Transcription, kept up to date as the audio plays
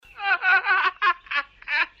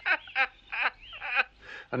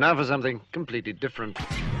And now for something completely different.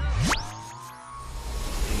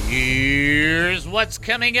 Here's what's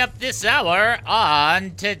coming up this hour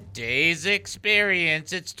on today's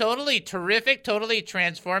experience. It's totally terrific, totally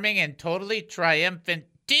transforming, and totally triumphant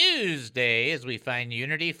Tuesday as we find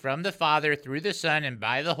unity from the Father through the Son and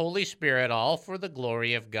by the Holy Spirit, all for the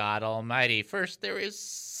glory of God Almighty. First, there is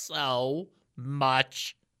so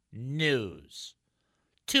much news.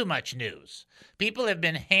 Too much news. People have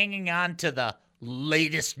been hanging on to the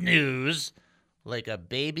latest news like a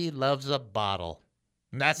baby loves a bottle.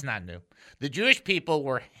 That's not new. The Jewish people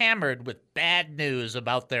were hammered with bad news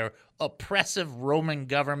about their oppressive Roman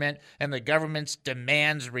government and the government's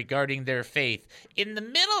demands regarding their faith. In the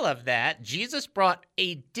middle of that, Jesus brought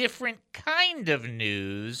a different kind of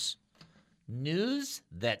news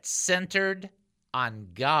that centered on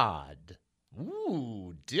God.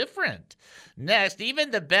 Ooh, different. Next,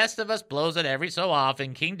 even the best of us blows it every so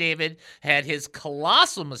often. King David had his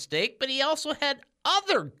colossal mistake, but he also had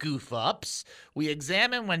other goof-ups. We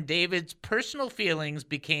examine when David's personal feelings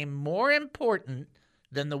became more important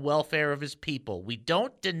than the welfare of his people. We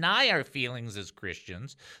don't deny our feelings as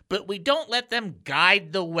Christians, but we don't let them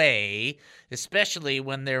guide the way, especially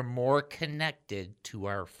when they're more connected to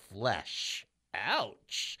our flesh.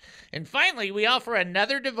 Ouch. And finally, we offer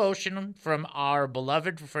another devotion from our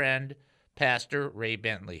beloved friend, Pastor Ray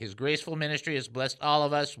Bentley. His graceful ministry has blessed all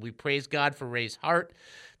of us. We praise God for Ray's heart.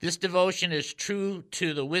 This devotion is true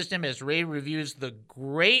to the wisdom as Ray reviews the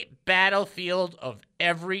great battlefield of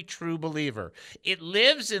every true believer. It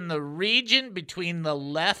lives in the region between the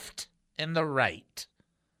left and the right.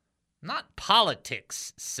 Not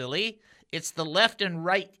politics, silly. It's the left and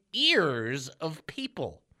right ears of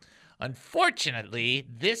people. Unfortunately,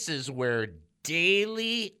 this is where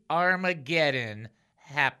daily Armageddon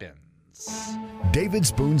happens. David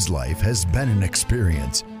Spoon's life has been an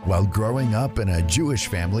experience. While growing up in a Jewish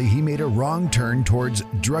family, he made a wrong turn towards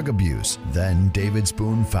drug abuse. Then David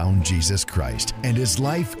Spoon found Jesus Christ, and his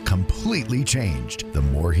life completely changed. The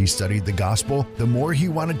more he studied the gospel, the more he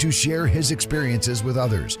wanted to share his experiences with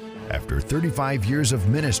others. After 35 years of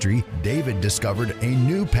ministry, David discovered a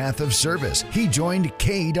new path of service. He joined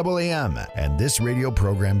KAAM, and this radio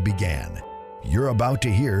program began. You're about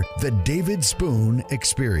to hear the David Spoon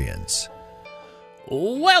Experience.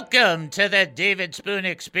 Welcome to the David Spoon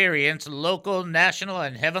Experience, local, national,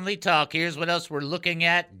 and heavenly talk. Here's what else we're looking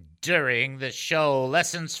at during the show.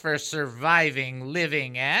 Lessons for surviving,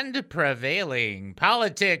 living, and prevailing.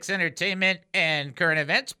 Politics, entertainment, and current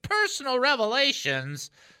events. Personal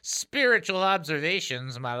revelations. Spiritual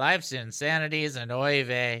observations. My life's insanities, and oy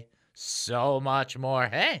vey. So much more.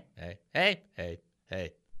 Hey.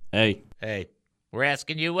 We're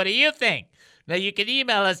asking you, what do you think? Now, you can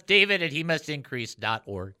email us,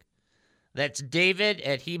 david@hemustincrease.org. That's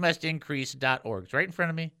david@hemustincrease.org. It's right in front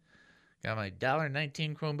of me. Got my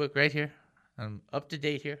 $1.19 Chromebook right here. I'm up to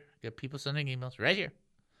date here. Got people sending emails right here.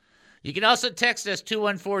 You can also text us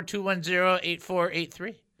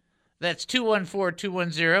 214-210-8483. That's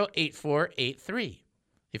 214-210-8483.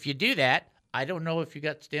 If you do that, I don't know if you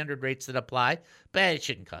got standard rates that apply, but it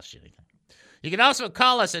shouldn't cost you anything. You can also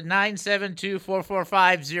call us at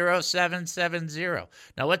 972-445-0770.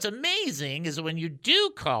 Now, what's amazing is when you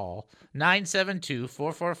do call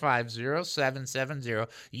 972-445-0770,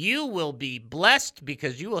 you will be blessed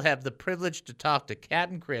because you will have the privilege to talk to Kat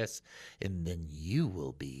and Chris, and then you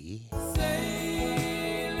will be...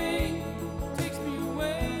 Sailing takes me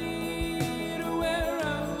away to where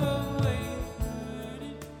I'm away.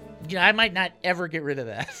 You know, I might not ever get rid of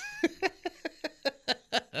that.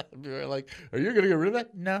 Like, are you going to get rid of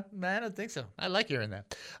that? No, I don't think so. I like hearing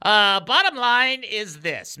that. Bottom line is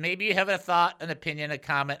this. Maybe you have a thought, an opinion, a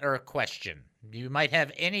comment, or a question. You might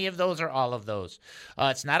have any of those or all of those.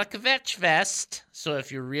 It's not a kvetch fest, so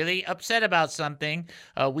if you're really upset about something,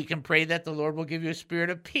 we can pray that the Lord will give you a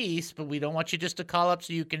spirit of peace, but we don't want you just to call up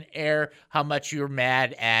so you can air how much you're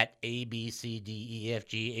mad at A, B, C, D, E, F,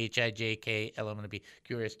 G, H, I, J, K, L, M, N, P,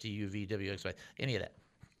 Q, R, S, T, U, V, W, X, Y, any of that.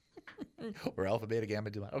 Or alpha, beta, gamma,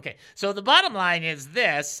 delta. Okay, so the bottom line is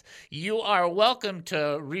this. You are welcome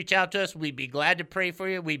to reach out to us. We'd be glad to pray for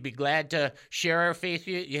you. We'd be glad to share our faith with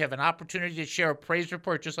you. You have an opportunity to share a praise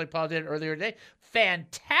report just like Paul did earlier today.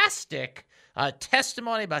 Fantastic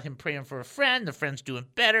testimony about him praying for a friend. The friend's doing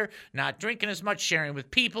better, not drinking as much, sharing with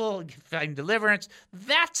people, finding deliverance.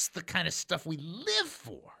 That's the kind of stuff we live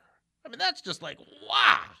for. I mean, that's just like,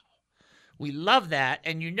 wow. We love that,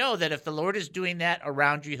 and you know that if the Lord is doing that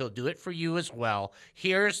around you, he'll do it for you as well.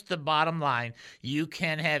 Here's the bottom line. You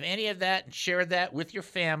can have any of that and share that with your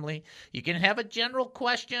family. You can have a general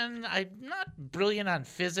question. I'm not brilliant on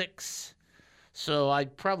physics, So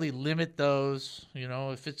I'd probably limit those.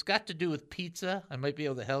 If it's got to do with pizza, I might be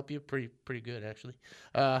able to help you pretty good, actually.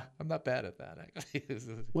 I'm not bad at that, actually.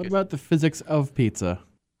 What about the physics of pizza?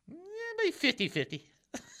 Maybe 50-50.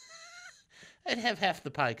 I'd have half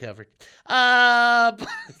the pie covered.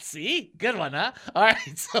 See? Good one, huh? All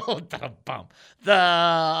right, so the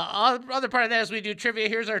other part of that is we do trivia.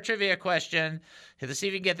 Here's our trivia question. Let's see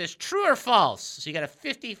if you can get this. True or false? So you got a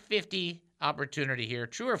 50-50 opportunity here.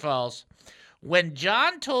 True or false? When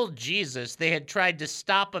John told Jesus they had tried to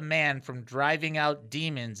stop a man from driving out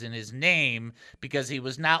demons in his name because he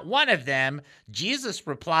was not one of them, Jesus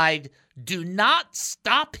replied, "Do not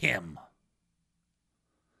stop him."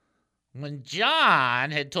 When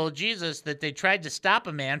John had told Jesus that they tried to stop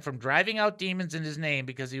a man from driving out demons in his name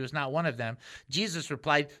because he was not one of them, Jesus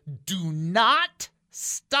replied, "Do not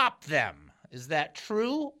stop them." Is that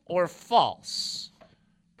true or false?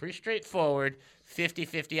 Pretty straightforward.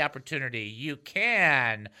 50-50 opportunity. You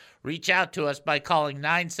can reach out to us by calling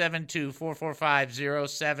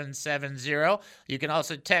 972-445-0770. You can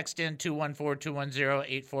also text in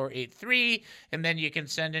 214-210-8483, and then you can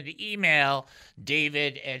send an email,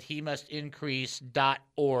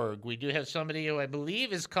 david@hemustincrease.org. We do have somebody who I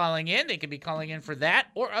believe is calling in. They could be calling in for that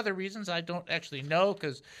or other reasons. I don't actually know,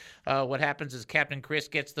 because what happens is Captain Chris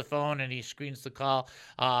gets the phone and he screens the call.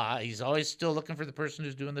 He's always still looking for the person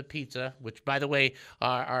who's doing the pizza, which, by the way,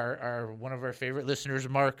 our one of our favorite listeners,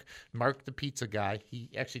 Mark the pizza guy, he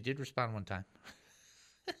actually did respond one time.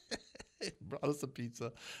 He brought us a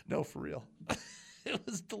pizza. No, for real. It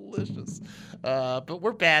was delicious. But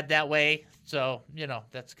we're bad that way. So,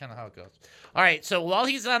 that's kind of how it goes. All right. So while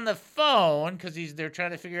he's on the phone, because they're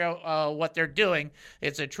trying to figure out what they're doing,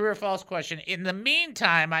 it's a true or false question. In the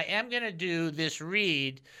meantime, I am going to do this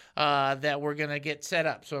read that we're going to get set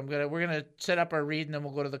up. So we're going to set up our read, and then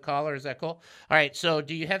we'll go to the caller. Is that cool? All right. So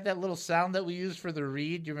do you have that little sound that we use for the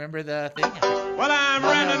read? Do you remember the thing? Well, I'm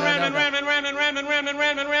ramming.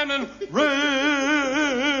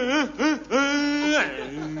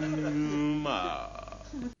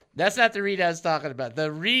 That's not the read I was talking about.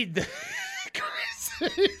 The read, Chris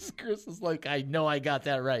is like, I know I got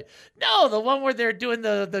that right. No, the one where they're doing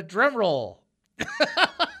the drum roll.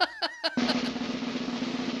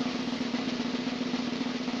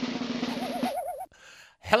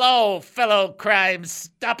 Hello, fellow Crime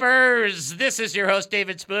Stoppers. This is your host,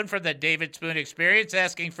 David Spoon, from the David Spoon Experience,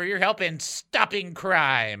 asking for your help in stopping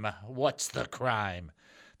crime. What's the crime?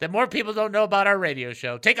 That more people don't know about our radio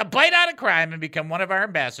show. Take a bite out of crime and become one of our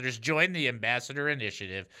ambassadors. Join the Ambassador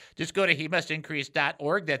Initiative. Just go to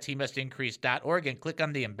hemustincrease.org. That's hemustincrease.org, and click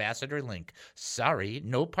on the Ambassador link. Sorry,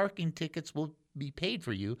 no parking tickets will be paid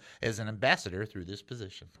for you as an ambassador through this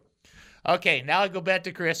position. Okay, now I go back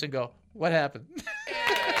to Chris and go, what happened?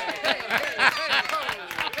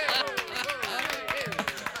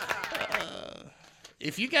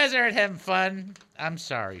 If you guys aren't having fun, I'm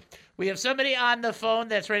sorry. We have somebody on the phone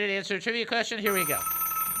that's ready to answer a trivia question. Here we go.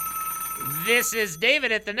 This is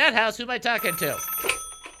David at the Nut House. Who am I talking to?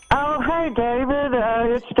 Oh, hey, David.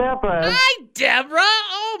 It's Deborah. Hi, Deborah.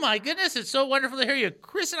 Oh, my goodness. It's so wonderful to hear you.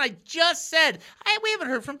 Chris and I just said, we haven't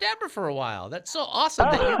heard from Deborah for a while. That's so awesome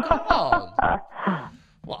that you called.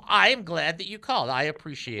 Well, I am glad that you called. I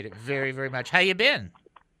appreciate it very, very much. How you been?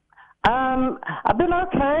 I've been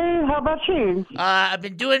okay. How about you? I've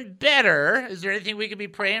been doing better. Is there anything we could be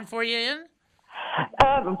praying for you in?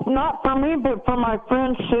 Not for me, but for my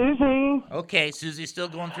friend Susie. Okay, Susie's still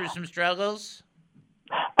going through some struggles?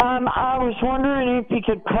 I was wondering if you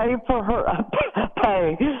could pray for her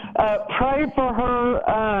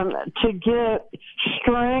to get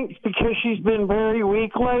strength, because she's been very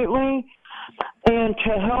weak lately, and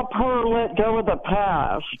to help her let go of the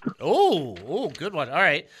past. Oh, good one. All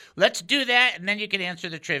right. Let's do that, and then you can answer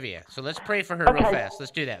the trivia. So let's pray for her real fast.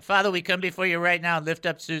 Let's do that. Father, we come before you right now and lift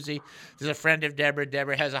up Susie. This is a friend of Deborah.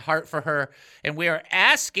 Deborah has a heart for her, and we are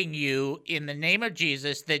asking you in the name of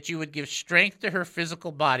Jesus that you would give strength to her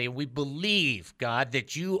physical body. And we believe, God,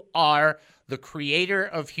 that you are the creator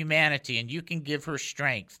of humanity, and you can give her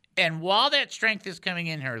strength. And while that strength is coming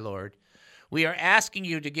in her, Lord, we are asking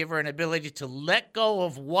you to give her an ability to let go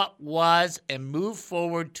of what was and move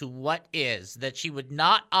forward to what is, that she would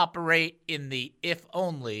not operate in the if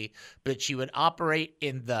only, but she would operate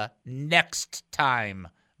in the next time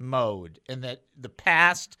mode, and that the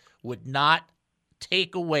past would not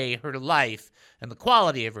take away her life and the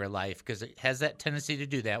quality of her life, because it has that tendency to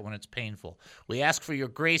do that when it's painful. We ask for your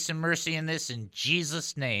grace and mercy in this in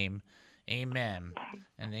Jesus' name. Amen.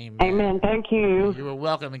 And amen. Amen. Thank you. You were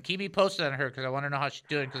welcome. And keep me posted on her because I want to know how she's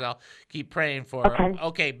doing because I'll keep praying for her.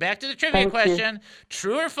 Okay, back to the trivia question.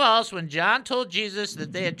 True or false, when John told Jesus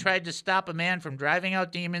that they had tried to stop a man from driving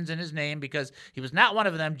out demons in his name because he was not one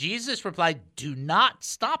of them, Jesus replied, "Do not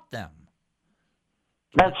stop them."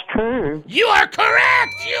 That's true. You are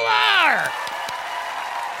correct! You are!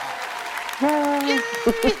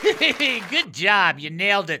 Yay! Good job. You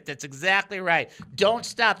nailed it. That's exactly right. Don't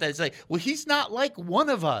stop that. It's like, well, he's not like one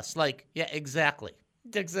of us. Like, yeah, exactly.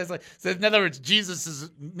 So in other words, Jesus'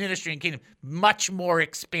 ministry and kingdom much more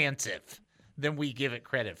expansive than we give it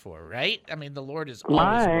credit for, right? I mean, the Lord is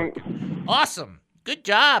always working. Awesome. Good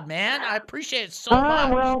job, man. I appreciate it so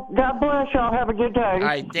much. Well, God bless y'all. Have a good day. All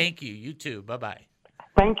right, thank you. You too. Bye-bye.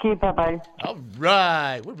 Thank you. Bye-bye. All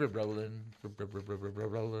right. We're rolling.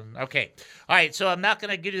 Okay. All right. So I'm not going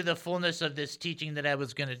to give you the fullness of this teaching that I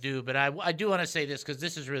was going to do, but I do want to say this because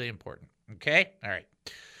this is really important. Okay. All right.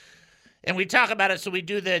 And we talk about it. So we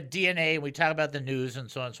do the DNA and we talk about the news and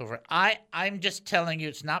so on and so forth. I'm just telling you,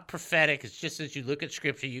 it's not prophetic. It's just as you look at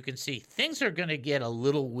scripture, you can see things are going to get a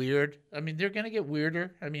little weird. I mean, they're going to get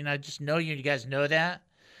weirder. I mean, I just know you guys know that.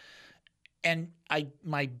 And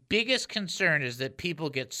my biggest concern is that people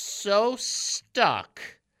get so stuck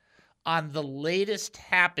on the latest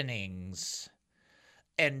happenings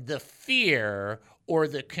and the fear or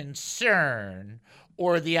the concern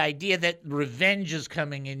or the idea that revenge is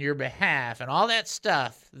coming in your behalf and all that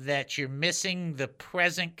stuff that you're missing the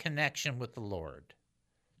present connection with the Lord.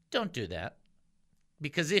 Don't do that.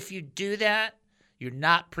 Because if you do that, you're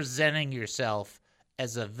not presenting yourself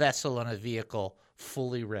as a vessel and a vehicle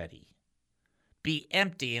fully ready. Be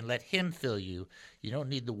empty and let him fill you. You don't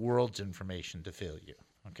need the world's information to fill you.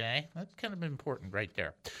 Okay? That's kind of important right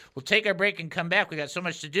there. We'll take our break and come back. We got so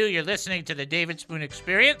much to do. You're listening to the David Spoon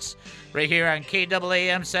Experience right here on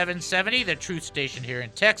KAAM 770, the truth station here in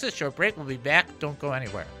Texas. Short break. We'll be back. Don't go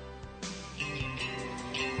anywhere.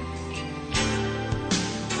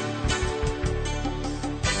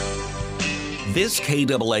 This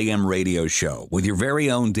KAAM radio show with your very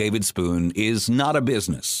own David Spoon is not a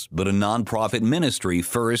business, but a nonprofit ministry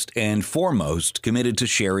first and foremost committed to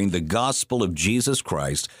sharing the gospel of Jesus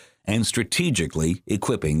Christ and strategically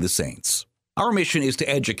equipping the saints. Our mission is to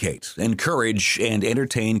educate, encourage, and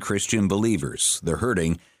entertain Christian believers, the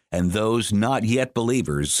hurting, and those not yet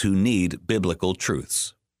believers who need biblical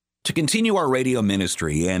truths. To continue our radio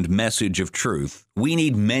ministry and message of truth, we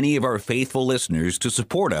need many of our faithful listeners to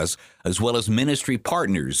support us, as well as ministry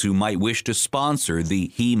partners who might wish to sponsor the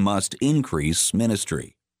He Must Increase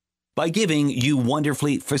ministry. By giving, you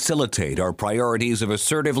wonderfully facilitate our priorities of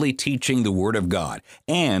assertively teaching the Word of God,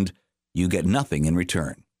 and you get nothing in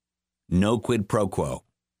return. No quid pro quo.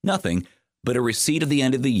 Nothing but a receipt at the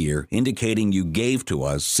end of the year indicating you gave to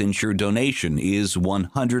us, since your donation is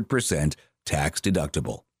 100% tax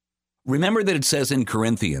deductible. Remember that it says in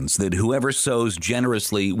Corinthians that whoever sows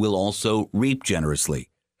generously will also reap generously.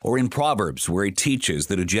 Or in Proverbs, where it teaches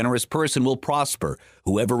that a generous person will prosper.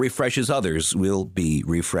 Whoever refreshes others will be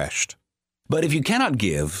refreshed. But if you cannot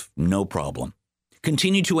give, no problem.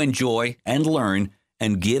 Continue to enjoy and learn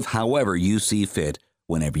and give however you see fit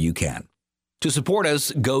whenever you can. To support us,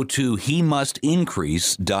 go to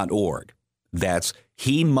HeMustIncrease.org. That's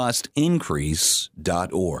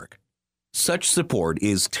HeMustIncrease.org. Such support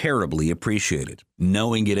is terribly appreciated,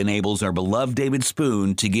 knowing it enables our beloved David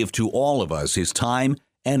Spoon to give to all of us his time,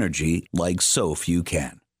 energy like so few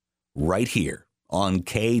can. Right here on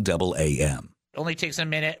KAAM. It only takes a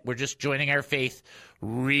minute. We're just joining our faith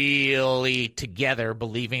really together,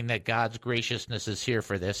 believing that God's graciousness is here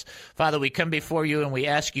for this. Father, we come before you and we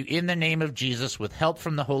ask you in the name of Jesus, with help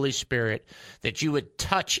from the Holy Spirit, that you would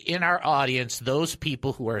touch in our audience those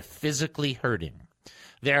people who are physically hurting.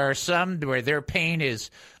 There are some where their pain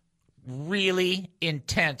is really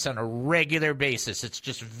intense on a regular basis. It's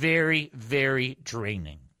just very, very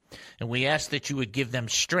draining. And we ask that you would give them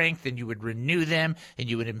strength and you would renew them and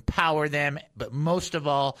you would empower them, but most of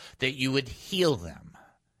all, that you would heal them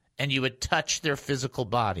and you would touch their physical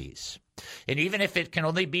bodies. And even if it can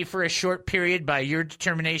only be for a short period, by your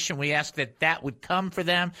determination, we ask that that would come for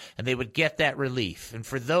them and they would get that relief. And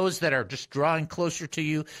for those that are just drawing closer to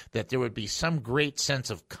you, that there would be some great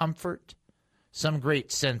sense of comfort, some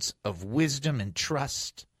great sense of wisdom and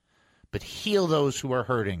trust. But heal those who are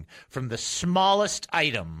hurting, from the smallest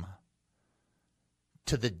item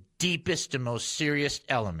to the deepest and most serious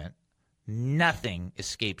element. Nothing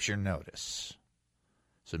escapes your notice.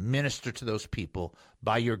 So minister to those people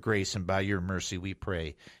by your grace and by your mercy, we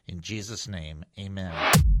pray. In Jesus' name, amen.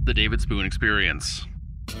 The David Spoon Experience.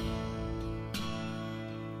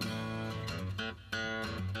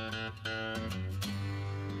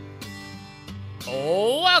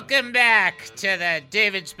 Welcome back to the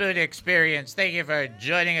David Spoon Experience. Thank you for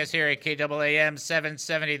joining us here at KAAM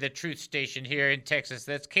 770, the truth station here in Texas.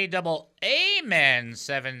 That's KAAM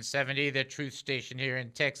 770, the truth station here in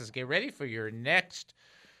Texas. Get ready for your next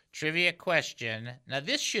trivia question. Now,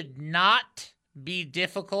 this should not be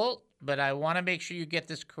difficult, but I want to make sure you get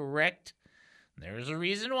this correct. There's a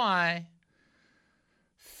reason why.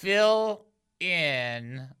 Fill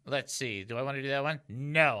in, let's see, do I want to do that one?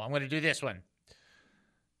 No, I'm going to do this one.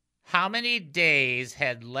 How many days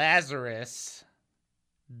had Lazarus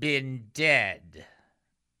been dead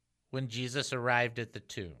when Jesus arrived at the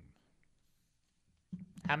tomb?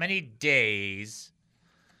 How many days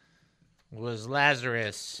was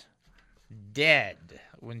Lazarus dead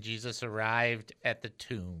when Jesus arrived at the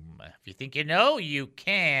tomb? If you think you know, you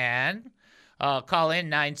can call in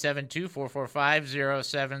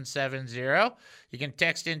 972-445-0770. You can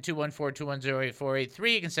text in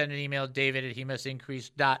 214-210-8483. You can send an email,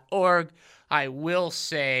 david@hemustincrease.org. I will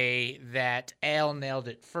say that Al nailed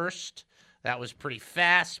it first. That was pretty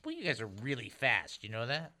fast. Well, you guys are really fast. You know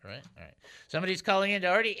that, right? All right. Somebody's calling in to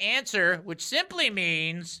already answer, which simply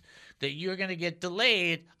means that you're going to get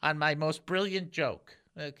delayed on my most brilliant joke.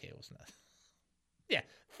 Okay, it was not. Yeah,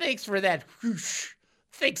 thanks for that. Whoosh.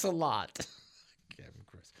 Thanks a lot.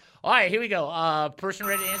 All right, here we go. Person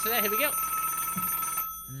ready to answer that? Here we go.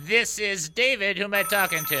 This is David. Who am I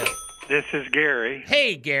talking to? This is Gary.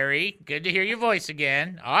 Hey, Gary. Good to hear your voice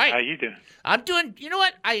again. All right. How you doing? I'm doing, you know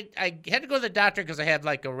what? I had to go to the doctor because I had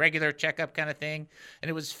like a regular checkup kind of thing,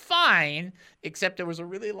 and it was fine, except there was a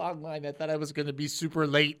really long line. I thought I was going to be super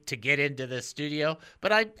late to get into the studio,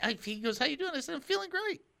 but he goes, how you doing? I said, I'm feeling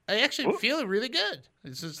great. I actually feel really good.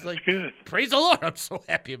 It's just like, good. Praise the Lord. I'm so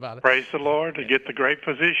happy about it. Praise the Lord to get the great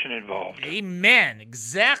physician involved. Amen.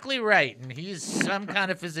 Exactly right. And he's some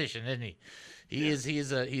kind of physician, isn't he?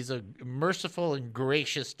 He's a merciful and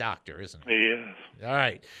gracious doctor, isn't he? He is. All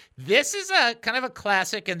right. This is a kind of a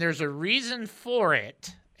classic, and there's a reason for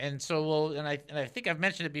it. And so I think I've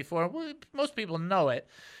mentioned it before. Well, most people know it.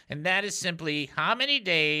 And that is simply, how many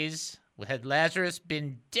days had Lazarus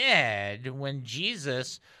been dead when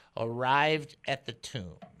Jesus arrived at the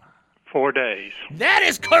tomb? 4 days. That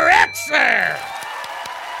is correct, sir.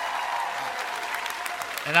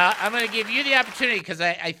 And I'm going to give you the opportunity because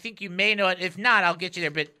I think you may know it. If not, I'll get you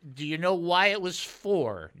there. But do you know why it was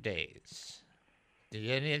 4 days? Did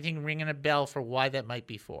anything ringing a bell for why that might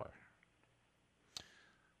be 4?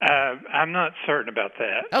 I'm not certain about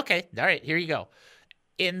that. Okay. All right. Here you go.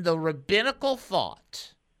 In the rabbinical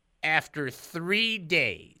thought, after 3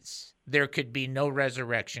 days, there could be no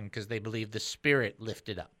resurrection because they believe the spirit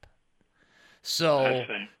lifted up. So,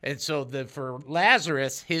 for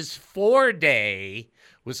Lazarus, his 4-day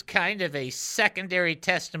was kind of a secondary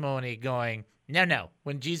testimony going, no.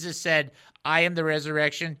 When Jesus said, I am the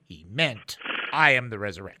resurrection, he meant, I am the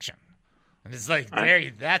resurrection. And it's like,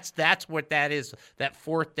 that's what that is, that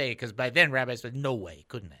 4th day, because by then rabbis said, no way,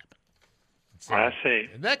 couldn't happen. So, I see.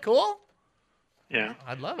 Isn't that cool? Yeah.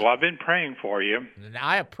 I'd love it. Well, I've been praying for you. And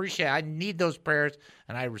I appreciate it. I need those prayers,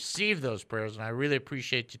 and I receive those prayers, and I really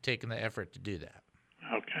appreciate you taking the effort to do that.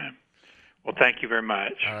 Okay. Well, thank you very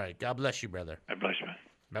much. All right. God bless you, brother. God bless you.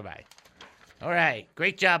 Bye-bye. All right.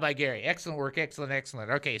 Great job by Gary. Excellent work. Excellent.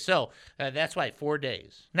 Okay, so that's why 4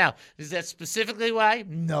 days. Now, is that specifically why?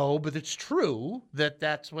 No, but it's true that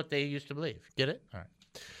that's what they used to believe. Get it? All right.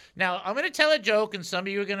 Now, I'm going to tell a joke, and some of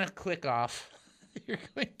you are going to click off. You're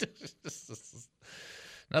going to...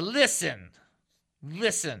 Now, listen.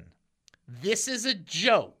 This is a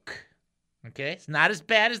joke, okay? It's not as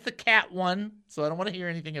bad as the cat one, so I don't want to hear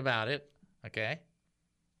anything about it, okay?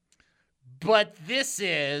 But this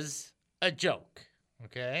is a joke,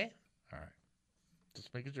 okay? All right.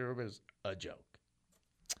 Just making sure everybody's a joke.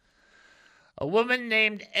 A woman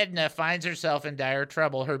named Edna finds herself in dire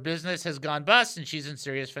trouble. Her business has gone bust, and she's in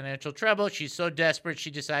serious financial trouble. She's so desperate,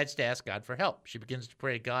 she decides to ask God for help. She begins to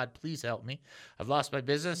pray, God, please help me. I've lost my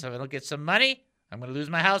business. If I don't get some money, I'm going to lose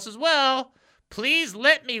my house as well. Please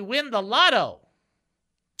let me win the lotto.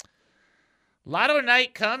 Lotto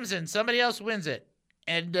night comes, and somebody else wins it.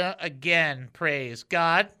 Edna again prays,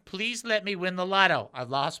 God, please let me win the lotto.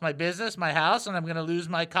 I've lost my business, my house, and I'm going to lose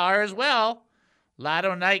my car as well.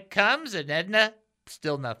 Lotto night comes, and Edna,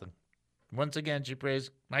 still nothing. Once again, she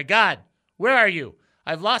prays, my God, where are you?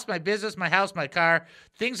 I've lost my business, my house, my car.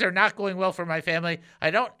 Things are not going well for my family.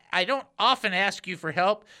 I don't often ask you for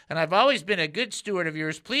help, and I've always been a good steward of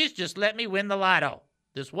yours. Please just let me win the lotto.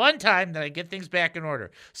 This one time that I get things back in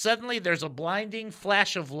order. Suddenly, there's a blinding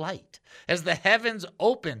flash of light as the heavens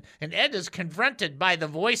open, and Edna's confronted by the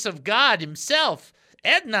voice of God himself.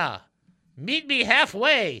 Edna, meet me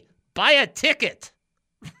halfway. Buy a ticket.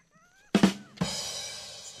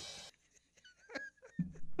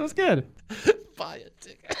 That's good. Buy a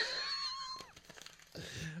ticket.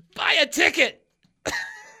 Buy a ticket.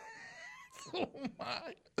 Oh,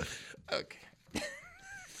 my. Okay.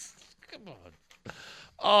 Come on.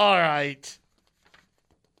 All right.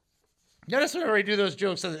 Notice whenever I do those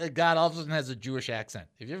jokes, God all of a sudden has a Jewish accent.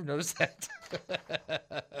 Have you ever noticed that?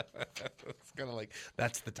 It's kind of like,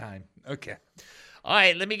 that's the time. Okay. All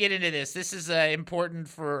right, let me get into this. This is important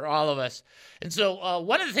for all of us. And so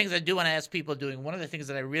one of the things I do want to ask people doing, one of the things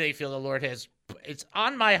that I really feel the Lord has, it's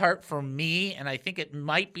on my heart for me, and I think it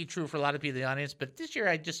might be true for a lot of people in the audience, but this year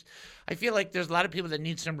I feel like there's a lot of people that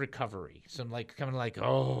need some recovery, some like coming like,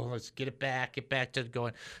 oh, let's get back to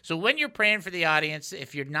going. So when you're praying for the audience,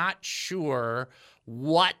 if you're not sure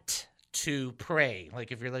what to pray,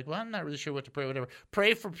 like if you're like, well, I'm not really sure what to pray, whatever,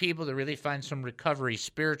 pray for people to really find some recovery,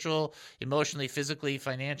 spiritual, emotionally, physically,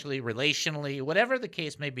 financially, relationally, whatever the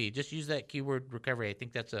case may be. Just use that keyword recovery. I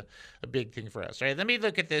think that's a big thing for us. All right, let me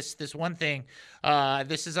look at this one thing.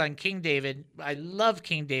 This is on King David. I love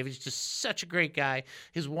King David. He's just such a great guy.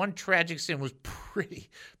 His one tragic sin was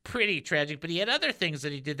pretty tragic, but he had other things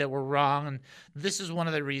that he did that were wrong, and this is one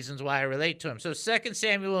of the reasons why I relate to him. So 2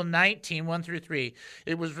 Samuel 19, 1-3,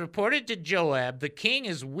 it was reported to Joab, the king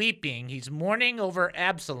is weeping, he's mourning over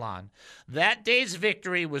Absalom. That day's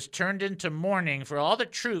victory was turned into mourning for all the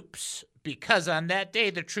troops, because on that day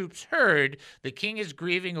the troops heard the king is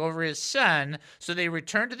grieving over his son, so they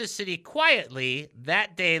returned to the city quietly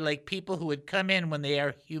that day like people who had come in when they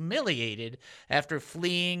are humiliated after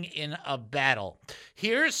fleeing in a battle.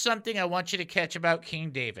 Here's something I want you to catch about King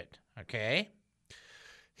David, okay?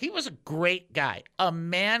 He was a great guy, a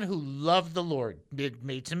man who loved the Lord,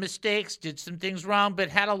 made some mistakes, did some things wrong, but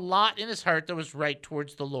had a lot in his heart that was right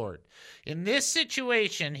towards the Lord. In this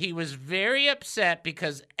situation, he was very upset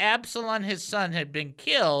because Absalom, his son, had been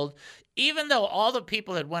killed, even though all the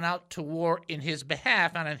people had went out to war in his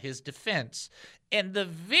behalf and in his defense. And the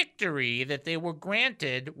victory that they were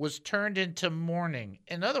granted was turned into mourning.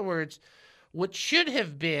 In other words, what should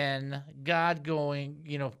have been God going,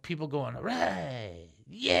 people going, hooray,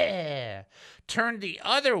 yeah, turned the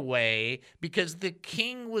other way because the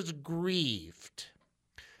king was grieved.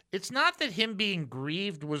 It's not that him being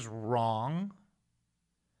grieved was wrong,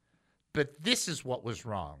 but this is what was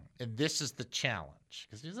wrong, and this is the challenge.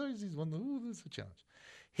 Because there's always these ones, this is the challenge.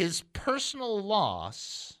 His personal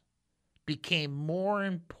loss became more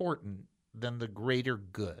important than the greater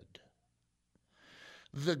good.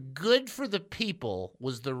 The good for the people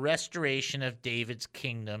was the restoration of David's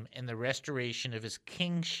kingdom and the restoration of his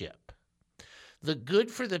kingship. The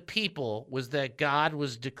good for the people was that God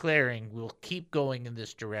was declaring, we'll keep going in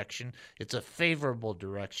this direction. It's a favorable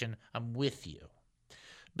direction. I'm with you.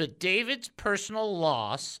 But David's personal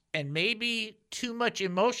loss, and maybe too much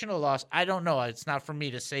emotional loss, I don't know. It's not for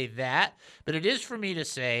me to say that, but it is for me to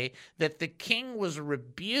say that the king was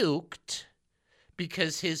rebuked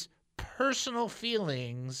because his personal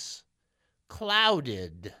feelings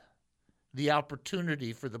clouded the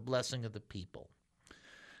opportunity for the blessing of the people.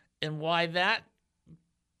 And why that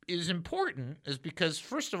is important is because,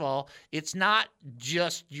 first of all, it's not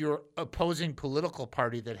just your opposing political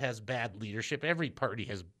party that has bad leadership. Every party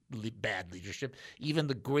has bad leadership. Even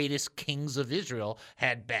the greatest kings of Israel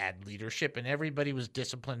had bad leadership, and everybody was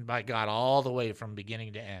disciplined by God all the way from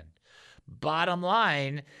beginning to end. Bottom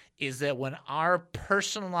line is that when our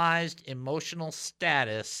personalized emotional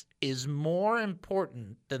status is more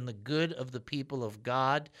important than the good of the people of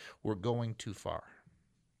God, we're going too far.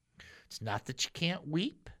 It's not that you can't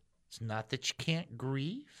weep. It's not that you can't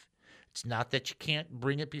grieve. It's not that you can't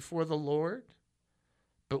bring it before the Lord.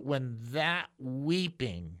 But when that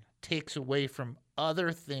weeping takes away from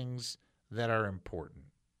other things that are important,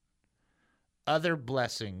 other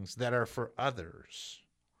blessings that are for others,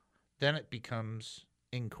 then it becomes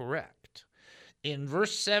incorrect. In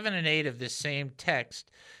verse 7 and 8 of this same text,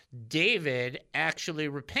 David actually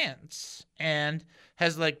repents and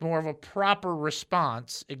has more of a proper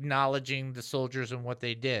response, acknowledging the soldiers and what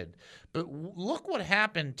they did. But look what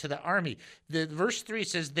happened to the army. Verse 3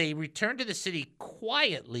 says, they returned to the city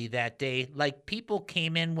quietly that day, like people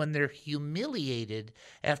came in when they're humiliated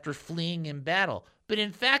after fleeing in battle. But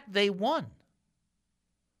in fact, they won.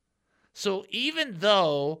 So even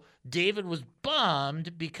though David was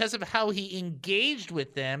bummed because of how he engaged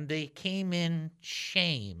with them, they came in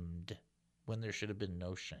shamed when there should have been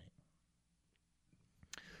no shame.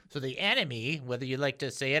 So the enemy, whether you like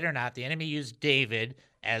to say it or not, the enemy used David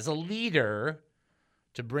as a leader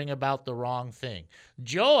to bring about the wrong thing.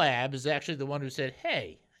 Joab is actually the one who said,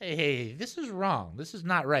 hey, hey, this is wrong. This is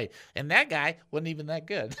not right. And that guy wasn't even that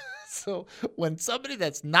good. So when somebody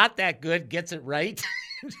that's not that good gets it right,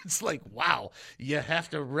 it's like, wow, you have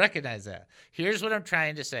to recognize that. Here's what I'm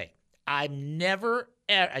trying to say. I never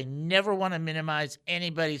want to minimize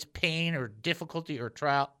anybody's pain or difficulty or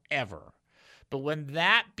trial ever. But when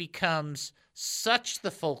that becomes such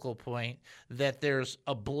the focal point that there's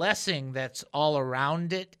a blessing that's all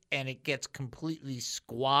around it and it gets completely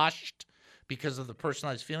squashed because of the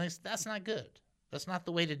personalized feelings, that's not good. That's not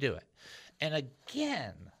the way to do it. And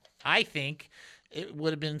again, I think it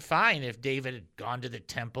would have been fine if David had gone to the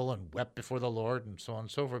temple and wept before the Lord and so on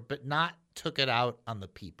and so forth, but not took it out on the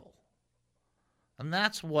people. And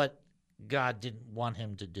that's what God didn't want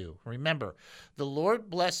him to do. Remember, the Lord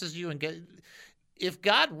blesses you and if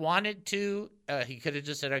God wanted to, he could have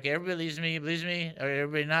just said, okay, everybody believes me, or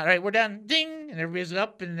everybody not. All right, we're done. Ding. And everybody's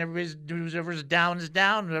up, and whoever's down is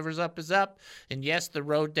down, whoever's up is up. And yes, the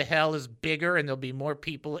road to hell is bigger, and there'll be more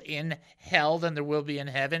people in hell than there will be in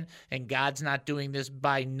heaven. And God's not doing this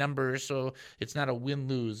by numbers, so it's not a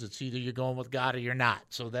win-lose. It's either you're going with God or you're not.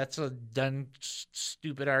 So that's a done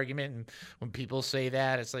stupid argument. And when people say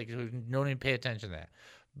that, it's like, don't even pay attention to that.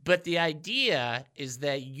 But the idea is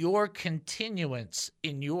that your continuance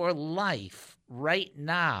in your life right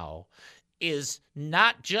now is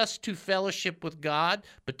not just to fellowship with God,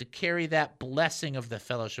 but to carry that blessing of the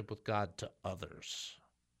fellowship with God to others.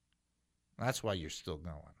 That's why you're still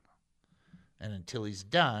going. And until he's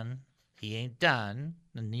done, he ain't done,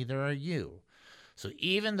 and neither are you. So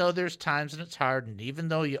even though there's times and it's hard, and even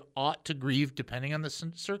though you ought to grieve depending on the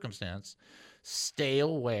circumstance, stay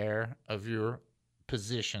aware of your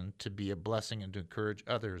position to be a blessing and to encourage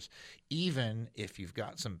others, even if you've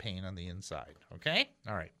got some pain on the inside. Okay?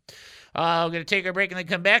 All right. We're going to take a break and then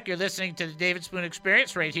come back. You're listening to the David Spoon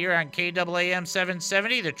Experience right here on KAAM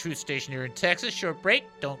 770, the truth station here in Texas. Short break.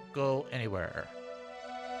 Don't go anywhere.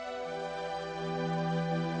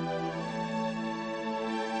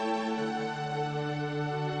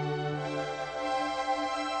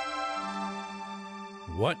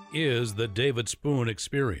 What is the David Spoon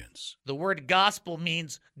Experience? The word gospel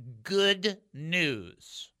means good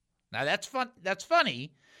news. Now, that's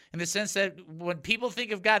funny in the sense that when people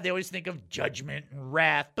think of God, they always think of judgment and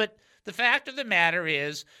wrath. But the fact of the matter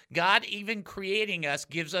is, God, even creating us,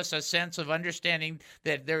 gives us a sense of understanding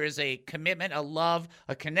that there is a commitment, a love,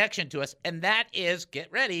 a connection to us. And that is,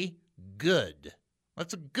 get ready, good.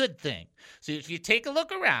 That's a good thing. So if you take a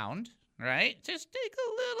look around, right? Just take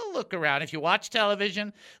a little look around. If you watch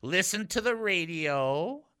television, listen to the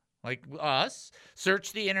radio, like us,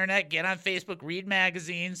 search the internet, get on Facebook, read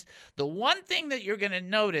magazines. The one thing that you're going to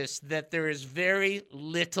notice that there is very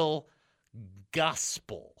little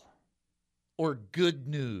gospel or good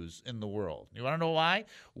news in the world. You want to know why?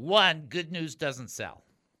 One, good news doesn't sell.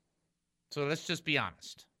 So let's just be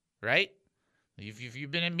honest, right? If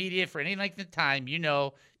you've been in media for any length of time, you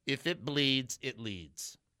know if it bleeds, it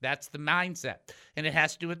leads. That's the mindset. And it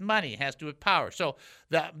has to do with money. It has to do with power. So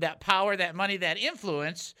that power, that money, that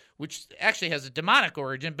influence, which actually has a demonic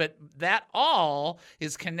origin, but that all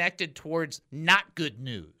is connected towards not good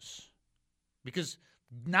news. Because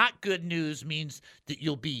not good news means that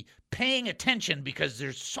you'll be paying attention because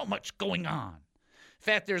there's so much going on. In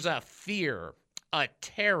fact, there's a fear, a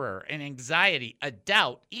terror, an anxiety, a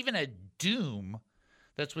doubt, even a doom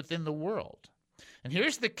that's within the world. And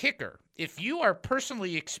here's the kicker. If you are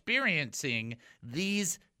personally experiencing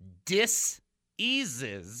these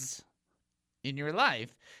dis-eases in your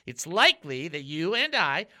life, it's likely that you and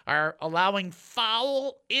I are allowing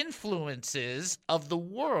foul influences of the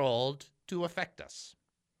world to affect us.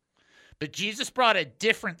 But Jesus brought a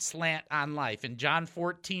different slant on life. In John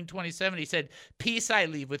 14:27, he said, "Peace I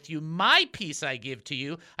leave with you, my peace I give to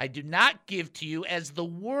you. I do not give to you as the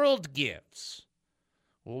world gives."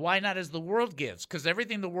 Well, why not as the world gives? Because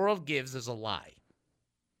everything the world gives is a lie.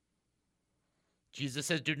 Jesus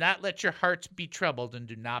says, do not let your hearts be troubled and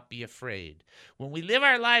do not be afraid. When we live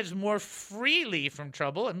our lives more freely from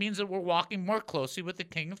trouble, it means that we're walking more closely with the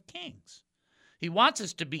King of Kings. He wants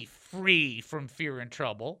us to be free from fear and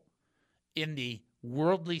trouble in the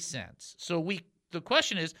worldly sense. So the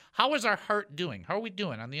question is, how is our heart doing? How are we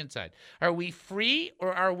doing on the inside? Are we free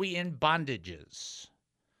or are we in bondages?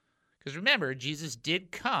 Because remember, Jesus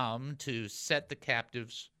did come to set the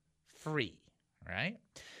captives free, right?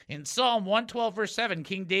 In Psalm 112, verse 7,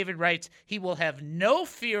 King David writes, "He will have no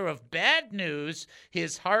fear of bad news.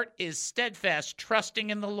 His heart is steadfast, trusting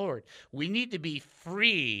in the Lord." We need to be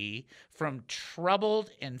free from troubled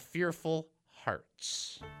and fearful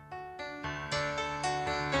hearts.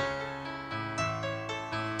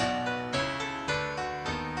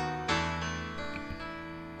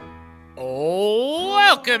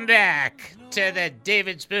 Welcome back to the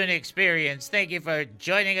David Spoon Experience. Thank you for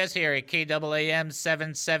joining us here at KAAM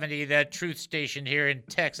 770, the truth station here in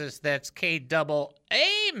Texas. That's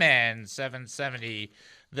KAAM 770,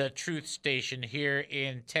 the truth station here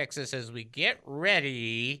in Texas, as we get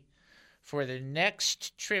ready for the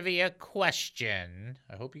next trivia question.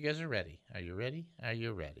 I hope you guys are ready. Are you ready? Are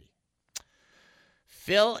you ready?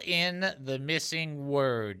 Fill in the missing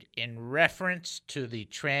word in reference to the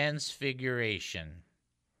transfiguration.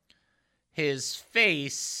 His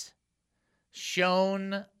face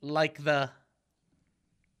shone like the...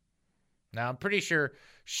 Now, I'm pretty sure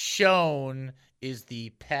shone is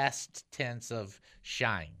the past tense of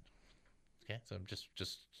shine. Okay, so I'm just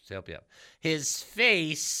to help you out. His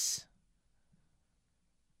face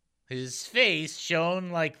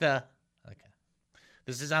shone like the... Okay.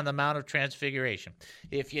 This is on the Mount of Transfiguration.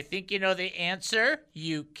 If you think you know the answer,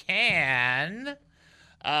 you can...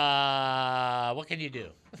 what can you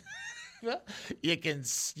do? You can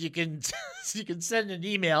send an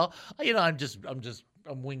email. You know, I'm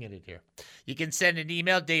winging it here. You can send an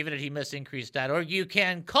email, david@hemustincrease.org. You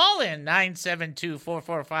can call in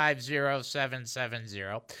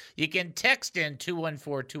 972-445-0770. You can text in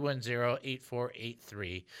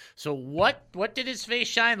 214-210-8483. So what did his face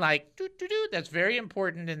shine like? That's very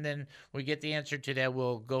important, and then we get the answer to that.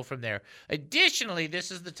 We'll go from there. Additionally,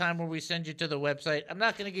 this is the time where we send you to the website. I'm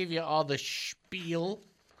not going to give you all the spiel,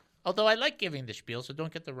 although I like giving the spiel, so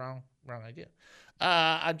don't get the wrong idea.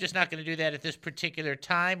 I'm just not going to do that at this particular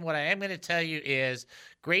time. What I am going to tell you is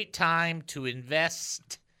great time to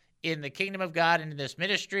invest in the kingdom of God and in this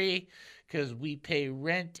ministry, because we pay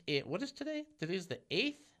rent. What is today? Today's the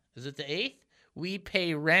 8th? Is it the 8th? We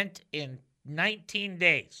pay rent in 19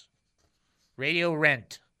 days. Radio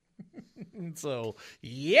rent. So,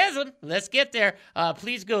 yes, let's get there.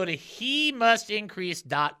 Please go to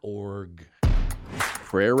hemustincrease.org.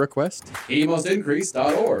 Prayer request?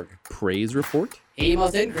 HeMustIncrease.org. Praise report?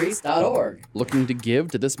 HeMustIncrease.org. Looking to give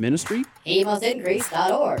to this ministry?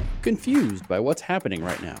 HeMustIncrease.org. Confused by what's happening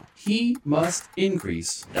right now?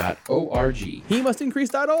 HeMustIncrease.org.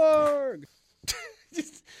 HeMustIncrease.org.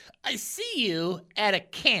 I see you at a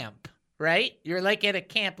camp, right? You're like at a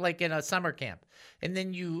camp, like in a summer camp. And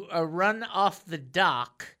then you run off the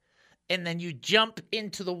dock, and then you jump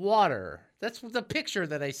into the water. That's the picture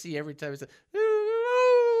that I see every time.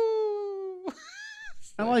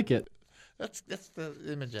 I like it. That's the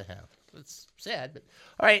image I have. It's sad, but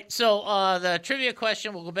all right. So the trivia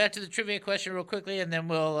question. We'll go back to the trivia question real quickly, and then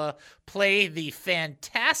we'll play the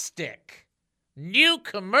fantastic new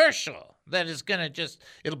commercial that is gonna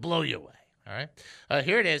it'll blow you away. All right.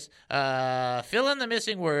 Here it is. Fill in the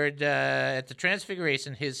missing word at the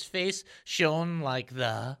Transfiguration. His face shone like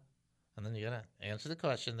the... And then you got to answer the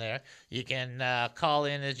question there. You can call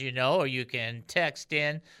in, as you know, or you can text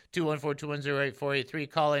in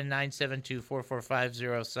 214-210-8483. Call in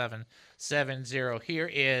 972-445-0770.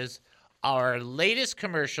 Here is our latest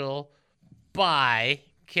commercial by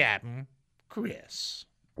Captain Chris.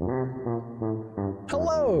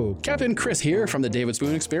 Hello, Captain Chris here from the David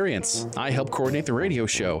Spoon Experience. I help coordinate the radio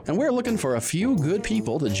show, and we're looking for a few good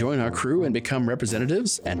people to join our crew and become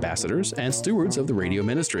representatives, ambassadors, and stewards of the radio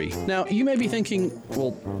ministry. Now, you may be thinking,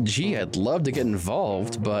 well, gee, I'd love to get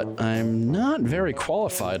involved, but I'm not very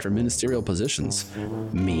qualified for ministerial positions.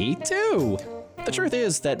 Me too! The truth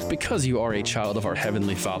is that because you are a child of our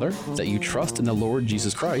Heavenly Father, that you trust in the Lord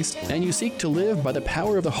Jesus Christ, and you seek to live by the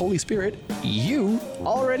power of the Holy Spirit, you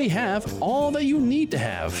already have all that you need to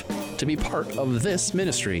have to be part of this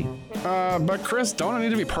ministry. But Chris, don't I need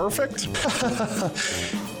to be perfect?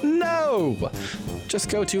 No! Just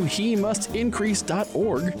go to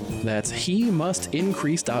HeMustIncrease.org. That's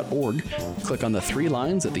HeMustIncrease.org. Click on the 3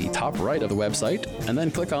 lines at the top right of the website, and then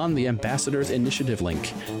click on the Ambassadors Initiative link.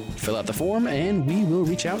 Fill out the form, and we will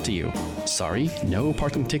reach out to you. Sorry, no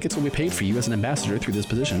parking tickets will be paid for you as an ambassador through this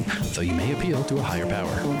position, though you may appeal to a higher power.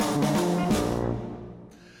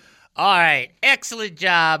 All right, excellent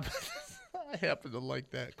job. I happen to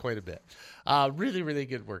like that quite a bit. Really, really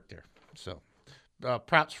good work there. So,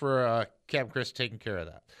 props for Captain Chris taking care of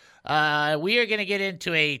that. We are going to get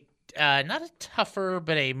into a not a tougher,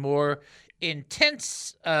 but a more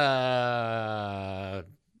intense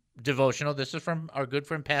devotional. This is from our good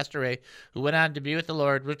friend Pastor Ray, who went on to be with the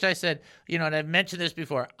Lord, which I said, and I've mentioned this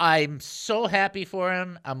before, I'm so happy for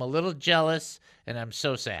him. I'm a little jealous, and I'm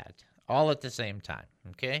so sad, all at the same time,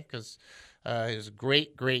 okay? Because he's a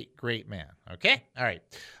great, great, great man, okay? All right.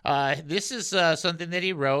 This is something that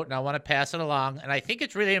he wrote, and I want to pass it along, and I think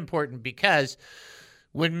it's really important because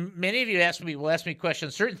when many of you will ask me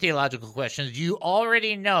questions, certain theological questions, you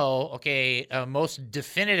already know, okay, most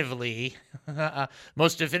definitively,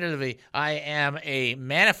 I am a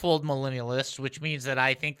manifold millennialist, which means that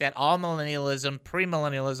I think that all millennialism,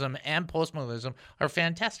 premillennialism, and postmillennialism are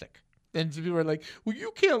fantastic. And people are like, well,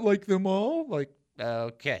 you can't like them all. Like,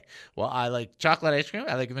 okay. Well, I like chocolate ice cream,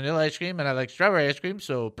 I like vanilla ice cream, and I like strawberry ice cream,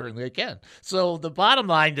 so apparently I can. So the bottom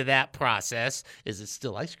line to that process is it's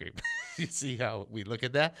still ice cream. You see how we look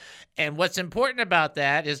at that? And what's important about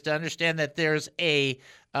that is to understand that there's a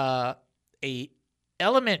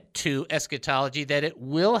element to eschatology that it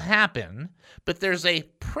will happen, but there's a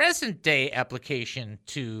present day application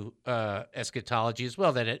to eschatology as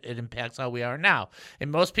well, that it impacts how we are now.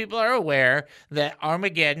 And most people are aware that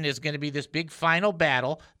Armageddon is going to be this big final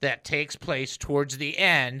battle that takes place towards the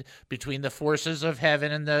end between the forces of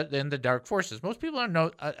heaven and the dark forces. Most people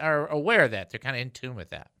are aware of that. They're kind of in tune with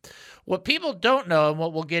that. What people don't know, and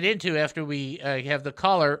what we'll get into after we have the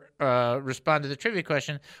caller respond to the trivia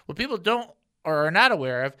question, what people don't or are not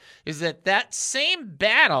aware of is that same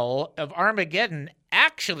battle of Armageddon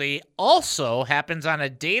actually also happens on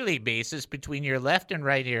a daily basis between your left and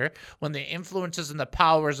right ear, when the influences and the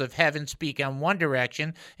powers of heaven speak on one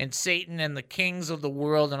direction and Satan and the kings of the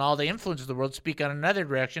world and all the influences of the world speak on another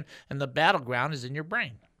direction, and the battleground is in your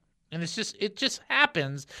brain. And it just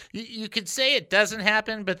happens. You could say it doesn't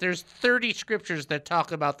happen, but there's 30 scriptures that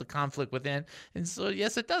talk about the conflict within. And so,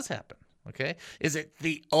 yes, it does happen. Okay. Is it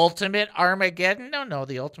the ultimate Armageddon? No,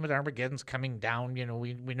 the ultimate Armageddon's coming down. You know,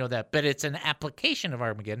 we know that, but it's an application of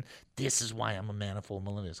Armageddon. This is why I'm a manifold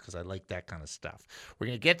millennialist, because I like that kind of stuff. We're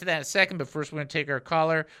going to get to that in a second, but first we're going to take our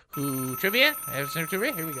caller trivia. Have some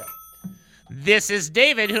trivia? Here we go. This is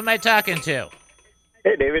David. Who am I talking to?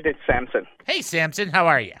 Hey, David, it's Samson. Hey, Samson. How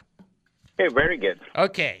are you? Hey, very good.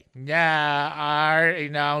 Okay.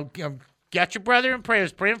 Got your brother in prayer. I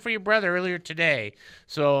was praying for your brother earlier today.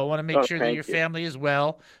 So I want to make sure that your family is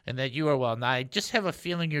well and that you are well. Now, I just have a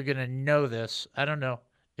feeling you're going to know this. I don't know.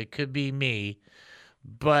 It could be me.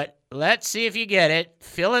 But let's see if you get it.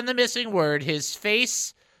 Fill in the missing word. His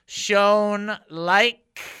face shone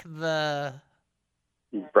like the...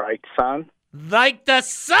 bright sun. Like the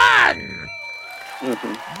sun!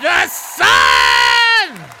 Mm-hmm. The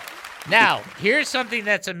sun! Now, here's something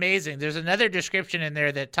that's amazing. There's another description in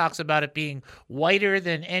there that talks about it being whiter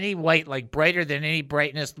than any white, like brighter than any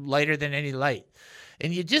brightness, lighter than any light.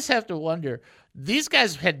 And you just have to wonder, these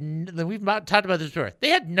guys we've talked about this before, they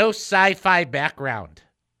had no sci-fi background.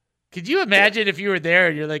 Could you imagine if you were there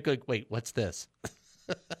and you're like wait, what's this?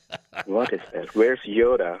 What is that? Where's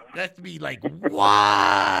Yoda? That'd be like,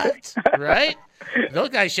 what? Right? Those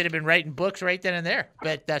guys should have been writing books right then and there.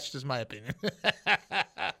 But that's just my opinion.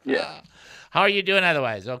 Yeah. How are you doing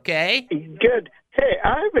otherwise? Okay? Good. Hey,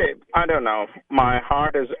 I don't know. My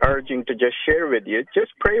heart is urging to just share with you.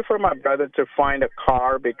 Just pray for my brother to find a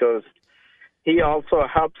car, because he also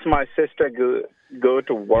helps my sister go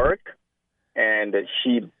to work, and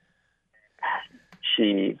she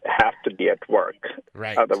has to be at work.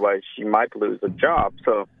 Right. Otherwise, she might lose a job.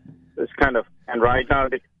 So it's and right now,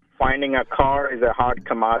 finding a car is a hard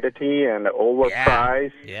commodity and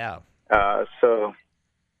overpriced. Yeah. So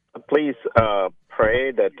please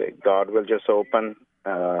pray that God will just open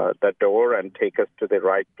the door and take us to the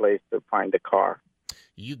right place to find a car.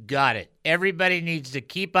 You got it. Everybody needs to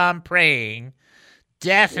keep on praying.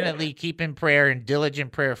 Definitely keep in prayer and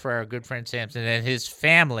diligent prayer for our good friend Samson and his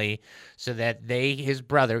family, so that his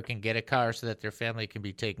brother can get a car so that their family can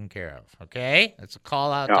be taken care of. Okay? That's a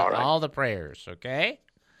call out to all the prayers. Okay?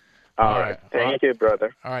 All right. Thank you,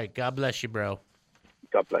 brother. All right. God bless you, bro.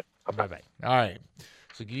 God bless. Bye-bye. All right.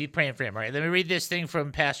 So keep praying for him. All right. Let me read this thing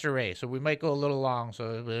from Pastor Ray. So we might go a little long,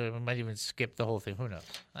 so we might even skip the whole thing. Who knows?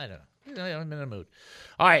 I don't know. I'm in the mood.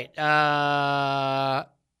 All right.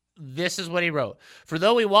 This is what he wrote. For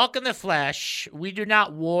though we walk in the flesh, we do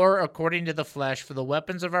not war according to the flesh, for the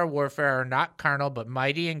weapons of our warfare are not carnal, but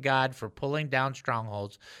mighty in God for pulling down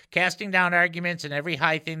strongholds, casting down arguments and every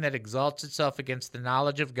high thing that exalts itself against the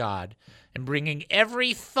knowledge of God, and bringing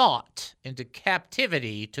every thought into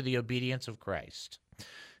captivity to the obedience of Christ.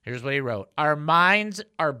 Here's what he wrote. Our minds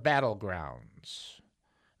are battlegrounds.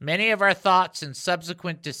 Many of our thoughts and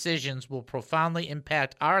subsequent decisions will profoundly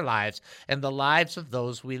impact our lives and the lives of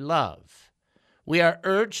those we love. We are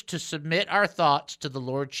urged to submit our thoughts to the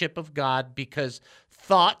lordship of God because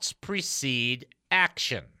thoughts precede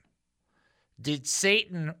action. Did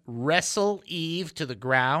Satan wrestle Eve to the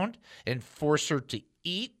ground and force her to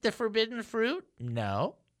eat the forbidden fruit?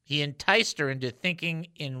 No. He enticed her into thinking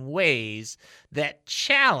in ways that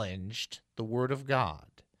challenged the Word of God.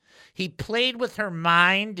 He played with her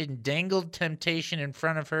mind and dangled temptation in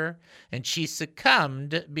front of her, and she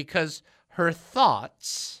succumbed because her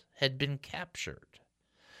thoughts had been captured.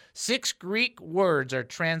 6 Greek words are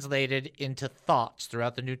translated into thoughts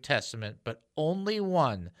throughout the New Testament, but only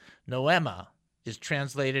one, noema, is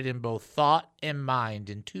translated in both thought and mind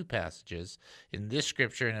in 2 passages in this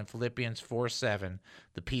scripture and in Philippians 4:7.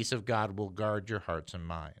 The peace of God will guard your hearts and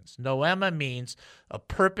minds. Noema means a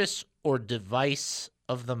purpose or device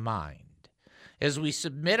of the mind. As we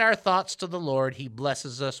submit our thoughts to the Lord, he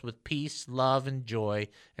blesses us with peace, love, and joy,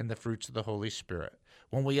 and the fruits of the Holy Spirit.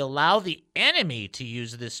 When we allow the enemy to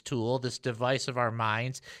use this tool, this device of our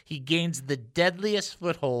minds, he gains the deadliest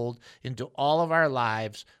foothold into all of our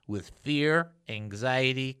lives with fear,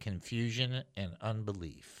 anxiety, confusion, and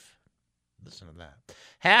unbelief. Listen to that.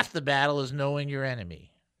 Half the battle is knowing your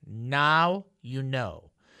enemy. Now you know.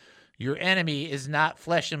 Your enemy is not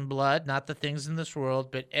flesh and blood, not the things in this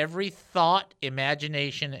world, but every thought,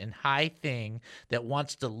 imagination, and high thing that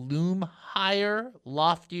wants to loom higher,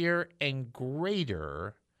 loftier, and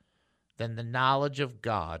greater than the knowledge of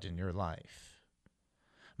God in your life.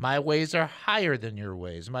 My ways are higher than your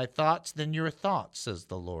ways, my thoughts than your thoughts, says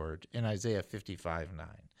the Lord in Isaiah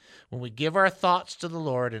 55:9. When we give our thoughts to the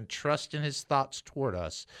Lord and trust in his thoughts toward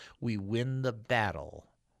us, we win the battle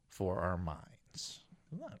for our minds.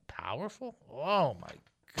 Isn't that powerful? Oh, my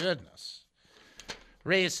goodness.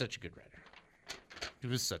 Ray is such a good writer.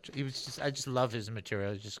 I just love his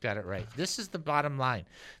material. He just got it right. This is the bottom line.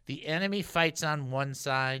 The enemy fights on one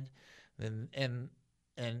side and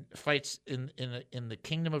fights in the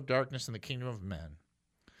kingdom of darkness and the kingdom of men.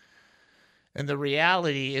 And the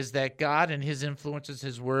reality is that God and his influences,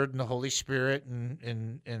 his word and the Holy Spirit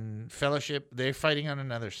and fellowship, they're fighting on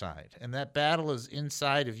another side. And that battle is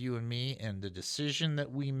inside of you and me, and the decision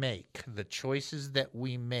that we make, the choices that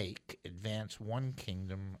we make, advance one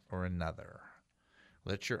kingdom or another.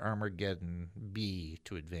 Let your Armageddon be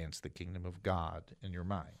to advance the kingdom of God in your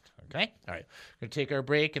mind. Okay? All right. We're going to take our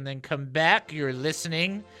break and then come back. You're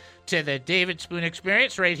listening to the David Spoon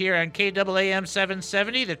Experience right here on KAAM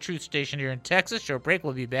 770, the truth station here in Texas. Short break.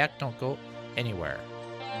 We'll be back. Don't go anywhere.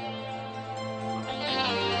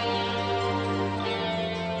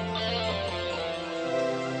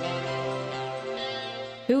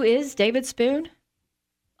 Who is David Spoon?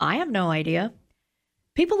 I have no idea.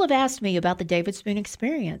 People have asked me about the David Spoon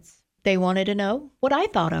Experience. They wanted to know what I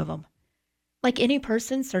thought of him. Like any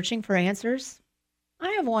person searching for answers, I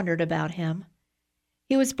have wondered about him.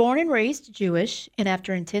 He was born and raised Jewish, and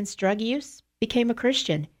after intense drug use, became a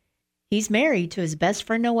Christian. He's married to his best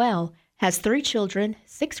friend Noelle, has 3 children,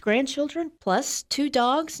 6 grandchildren, plus 2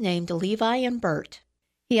 dogs named Levi and Bert.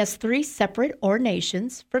 He has 3 separate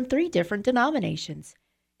ordinations from 3 different denominations,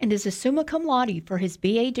 and is a summa cum laude for his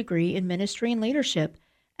BA degree in ministry and leadership,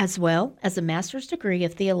 as well as a master's degree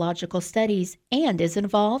of theological studies, and is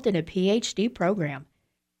involved in a PhD program.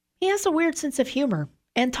 He has a weird sense of humor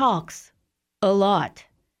and talks a lot.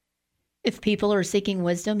 If people are seeking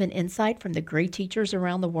wisdom and insight from the great teachers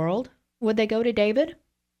around the world, would they go to David?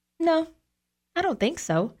 No, I don't think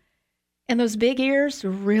so. And those big ears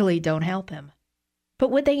really don't help him. But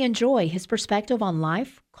would they enjoy his perspective on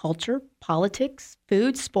life, culture, politics,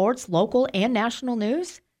 food, sports, local and national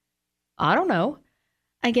news? I don't know.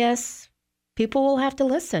 I guess people will have to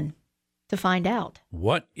listen to find out.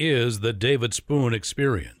 What is the David Spoon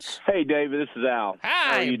Experience? Hey, David, this is Al.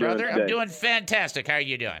 How are Hi, you brother. doing I'm today? doing fantastic. How are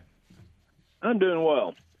you doing? I'm doing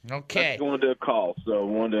well. Okay. I just wanted to call, so I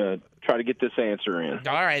wanted to try to get this answer in.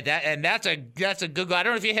 All right, that's a good go. I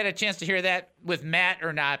don't know if you had a chance to hear that with Matt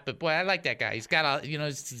or not, but boy, I like that guy. He's got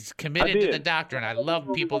he's committed to the doctrine. I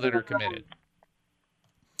love people that are committed.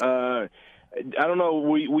 I don't know.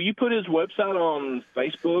 Will you put his website on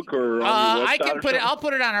Facebook or on your website? I can or put it. something? I'll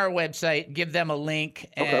put it on our website. Give them a link,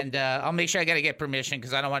 Okay. and I'll make sure I got to get permission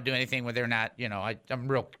because I don't want to do anything where they're not. I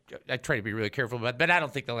try to be really careful, but I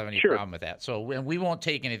don't think they'll have any problem with that. So and we won't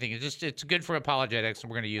take anything. It's good for apologetics, and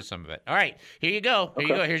we're going to use some of it. All right, here you go. Here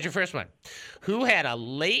you go. Here's your first one. Who had a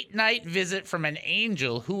late night visit from an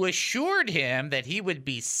angel who assured him that he would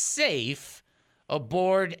be safe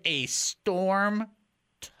aboard a storm-tossed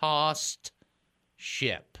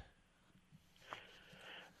ship?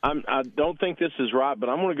 I don't think this is right, but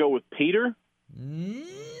I'm going to go with Peter.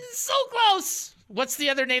 So close. What's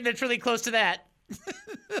the other name that's really close to that?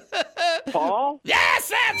 Paul? Yes,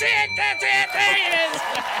 that's it. There he is.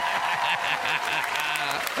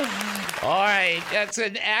 All right, that's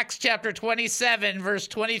in Acts chapter 27, verse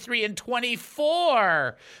 23 and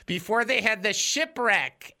 24. Before they had the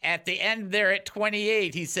shipwreck at the end there at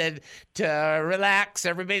 28, he said to relax,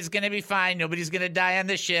 everybody's going to be fine. Nobody's going to die on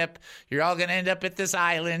the ship. You're all going to end up at this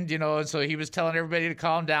island, and so he was telling everybody to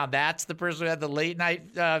calm down. That's the person who had the late night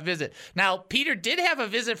visit. Now, Peter did have a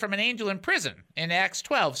visit from an angel in prison in Acts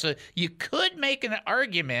 12, so you could make an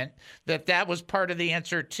argument that was part of the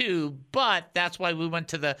answer too, but that's why we went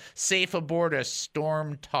to the safe aboard a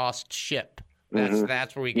storm-tossed ship.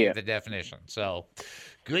 That's where we get the definition. So,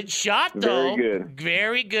 good shot, though. Very good.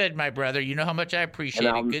 Very good, my brother. You know how much I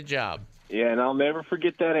appreciate it. Good job. Yeah, and I'll never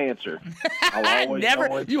forget that answer.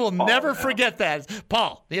 You will never forget that.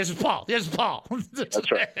 Paul. Here's Paul.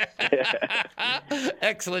 That's right.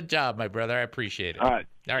 Excellent job, my brother. I appreciate it. All right.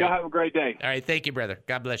 Y'all have a great day. All right. Thank you, brother.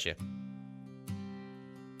 God bless you.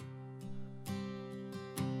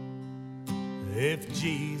 If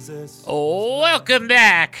Jesus. Welcome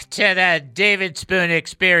back to the David Spoon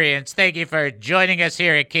Experience. Thank you for joining us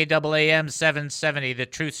here at KAAM 770, the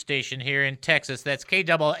Truth Station here in Texas. That's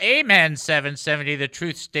KAAM 770, the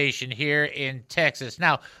Truth Station here in Texas.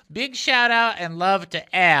 Now, big shout out and love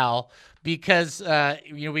to Al because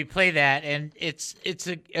we play that and it's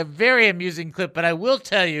a very amusing clip. But I will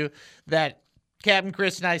tell you that Captain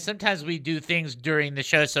Chris and I, sometimes we do things during the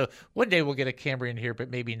show, so one day we'll get a camera in here, but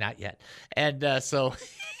maybe not yet. And so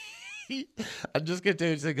I'm just going to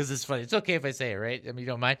do it because it's funny. It's okay if I say it, right? I mean, you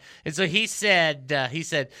don't mind? And so he said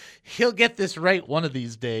he'll get this right one of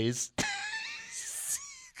these days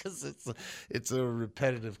because it's a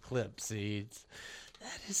repetitive clip. See,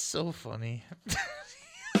 that is so funny.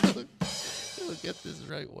 He'll get this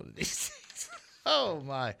right one of these days. Oh,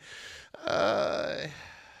 my.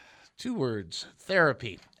 2 words,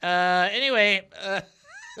 therapy. Anyway,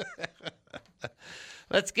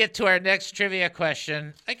 let's get to our next trivia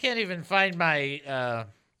question. I can't even find my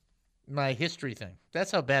my history thing. That's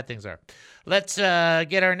how bad things are. Let's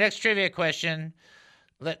get our next trivia question.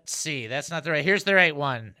 Let's see. That's not the right. Here's the right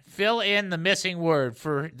one. Fill in the missing word.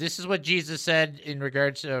 This is what Jesus said in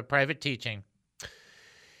regards to private teaching.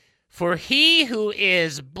 For he who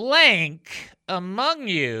is blank among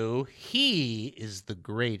you, he is the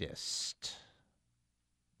greatest.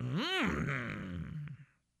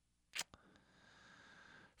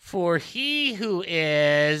 For he who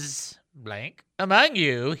is blank among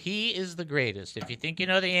you, he is the greatest. If you think you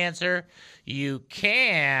know the answer, you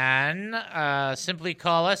can simply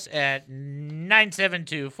call us at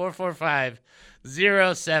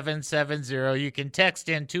 972-445-0770. You can text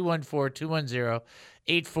in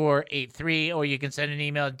 214-210-8483, or you can send an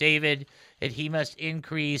email,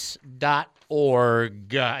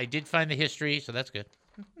 david@hemustincrease.org. I did find the history, so that's good.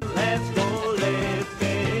 Let's go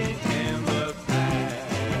living in the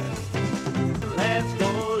past. Let's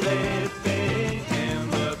go living in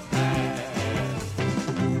the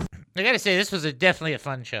past. I got to say, this was definitely a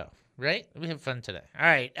fun show, right? We have fun today. All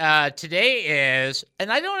right. Today is,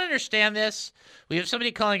 and I don't understand this. We have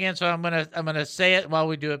somebody calling in, so I'm gonna say it while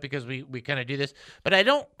we do it because we kind of do this. But I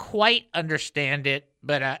don't quite understand it.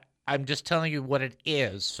 But I'm just telling you what it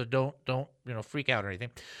is. So don't freak out or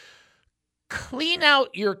anything. Clean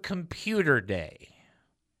out your computer day.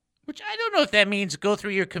 Which I don't know if that means go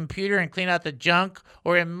through your computer and clean out the junk,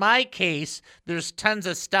 or in my case, there's tons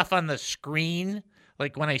of stuff on the screen.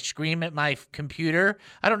 Like when I scream at my computer,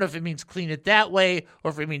 I don't know if it means clean it that way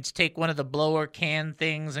or if it means take one of the blower can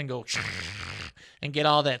things and go and get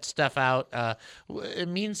all that stuff out. It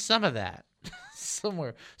means some of that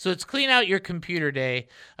somewhere. So it's clean out your computer day.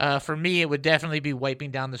 For me, it would definitely be wiping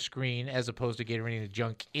down the screen as opposed to getting rid of the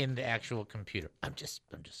junk in the actual computer. I'm just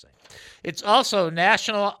saying. It's also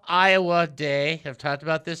National Iowa Day. I've talked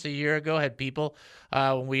about this a year ago. Had people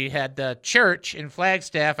when we had the church in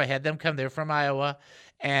Flagstaff. I had them come there from Iowa,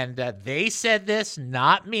 and they said this,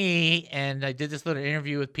 not me. And I did this little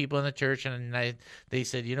interview with people in the church, and they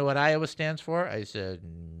said, "You know what Iowa stands for?" I said,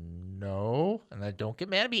 "No," and don't get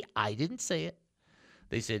mad at me. I didn't say it.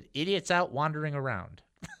 They said, "Idiots out wandering around."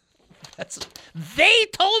 They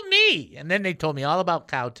told me. And then they told me all about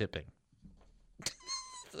cow tipping.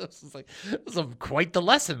 This is quite the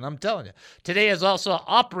lesson, I'm telling you. Today is also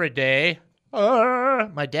Opera Day.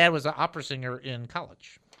 My dad was an opera singer in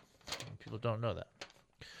college. People don't know that.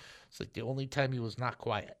 It's like the only time he was not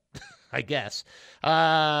quiet, I guess.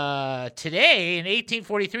 Today, in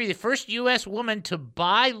 1843, the first U.S. woman to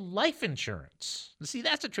buy life insurance. See,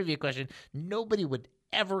 that's a trivia question nobody would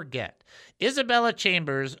ever get. Isabella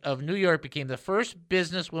Chambers of New York became the first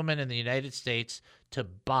businesswoman in the United States to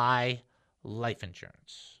buy life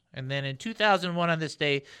insurance. And then in 2001 on this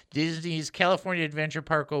day, Disney's California Adventure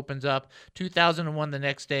Park opens up. 2001 the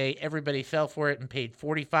next day, everybody fell for it and paid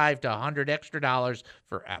 $45 to $100 extra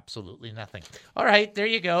for absolutely nothing. All right, there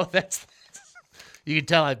you go. That's you can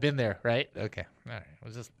tell I've been there, right? Okay. All right.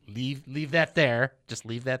 We'll just leave that there. Just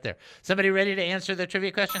leave that there. Somebody ready to answer the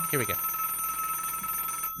trivia question? Here we go.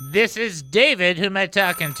 This is David. Who am I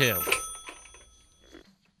talking to?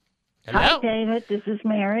 Hello? Hi, David. This is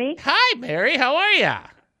Mary. Hi, Mary. How are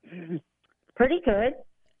you? Pretty good.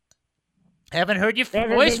 Haven't heard your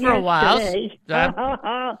Better voice than for a while. yesterday.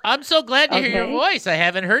 I'm so glad to hear your Okay. voice. I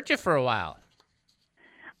haven't heard you for a while.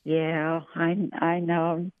 Yeah, I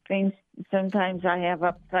know. Things sometimes I have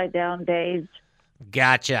upside down days.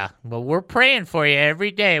 Gotcha. Well, we're praying for you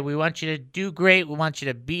every day. We want you to do great. We want you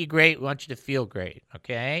to be great. We want you to feel great.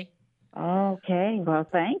 Okay? Okay. Well,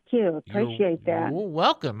 thank you. Appreciate that. You're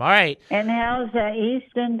welcome. All right. And how's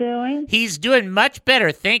Easton doing? He's doing much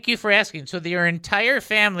better. Thank you for asking. So their entire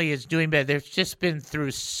family is doing better. They've just been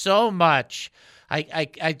through so much.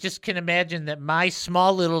 I just can imagine that my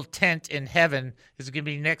small little tent in heaven is going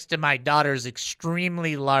to be next to my daughter's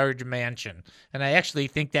extremely large mansion. And I actually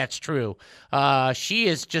think that's true. She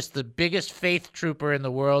is just the biggest faith trooper in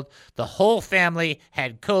the world. The whole family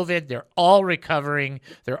had COVID. They're all recovering.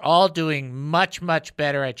 They're all doing much, much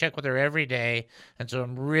better. I check with her every day. And so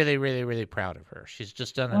I'm really, really, really proud of her. She's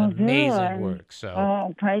just done an amazing work.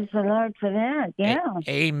 So Praise the Lord for that. Yeah.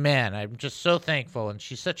 Amen. I'm just so thankful. And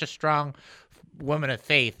she's such a strong woman of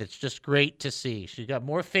faith. It's just great to see. She's got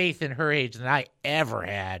more faith in her age than I ever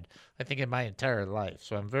had, I think, in my entire life.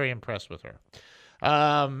 So I'm very impressed with her.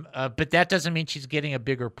 But that doesn't mean she's getting a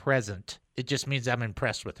bigger present. It just means I'm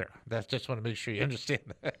impressed with her. That's just want to make sure you understand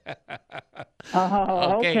that.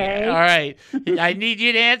 Okay. All right. I need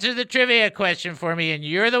you to answer the trivia question for me, and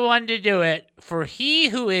you're the one to do it. For he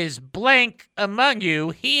who is blank among you,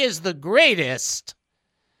 he is the greatest.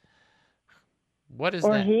 What is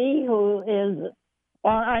or that? he who is,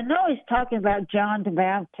 well, I know he's talking about John the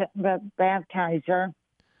Baptizer,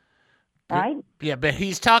 right? Yeah, but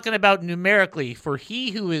he's talking about numerically. For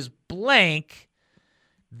he who is blank,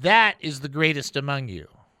 that is the greatest among you.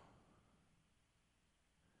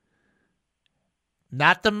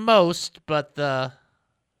 Not the most, but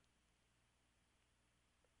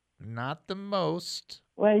not the most.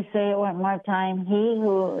 Wait, say it one more time. He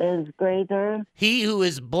who is greater. He who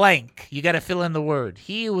is blank. You got to fill in the word.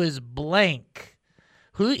 He who is blank.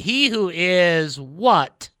 He who is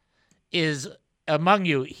what is among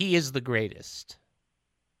you, he is the greatest.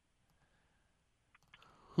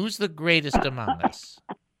 Who's the greatest among us?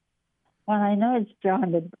 Well, I know it's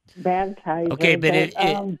John the Baptizer. Okay,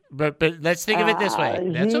 but but let's think of it this way.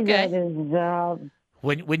 That's okay. That is,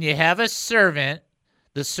 when you have a servant,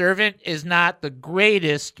 the servant is not the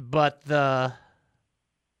greatest, but the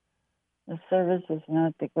service is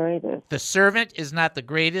not the greatest. The servant is not the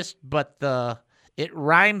greatest, but it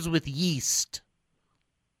rhymes with yeast.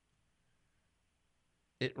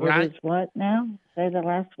 It is what now? Say the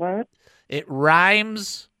last word. It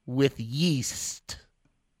rhymes with yeast.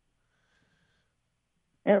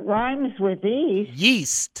 It rhymes with yeast.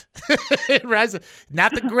 Yeast. It rhymes with,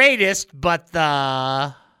 not the greatest, but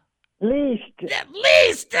the least.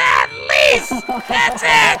 Least. That's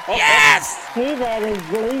it. Yes. He that is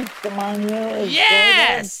least among you is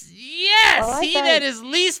yes. greater. Yes. Oh, he that is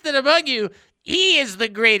least among you, he is the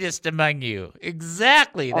greatest among you.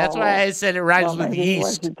 Exactly. That's why I said it rhymes with he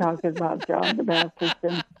yeast. wasn't talking about John the Baptist,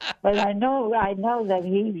 but I know that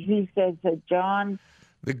he says that John.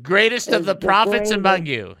 The greatest of the prophets among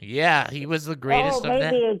you. Yeah, he was the greatest of them.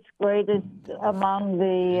 Maybe it's greatest among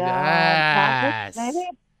the prophets, maybe?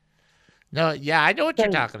 No, yeah, I know what you're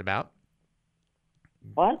talking about.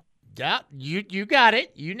 What? Yeah, you got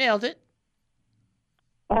it. You nailed it.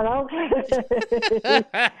 Well, okay.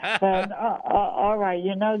 But, all right,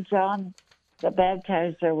 John the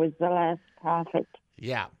Baptizer was the last prophet.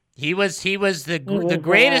 Yeah, he was the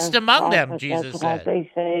greatest among them, Jesus that's said. What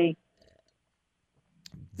they say.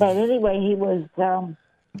 But anyway, he was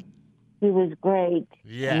great.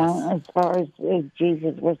 Yes. As far as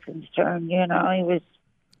Jesus was concerned, he was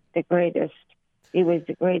the greatest. He was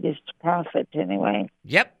the greatest prophet, anyway.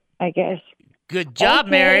 Yep. I guess. Good job,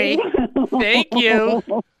 Mary. Thank you.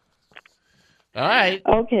 All right.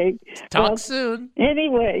 Okay. Talk soon.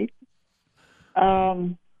 Anyway,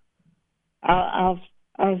 I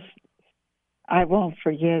won't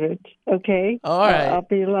forget it. Okay. All right. I'll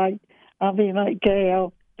be like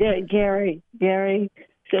Gary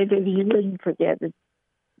said that he wouldn't forget the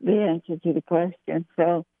answer to the question.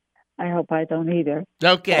 So I hope I don't either.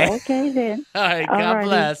 Okay. Okay then. All right. God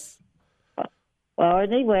bless. Well,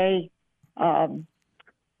 anyway,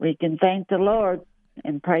 we can thank the Lord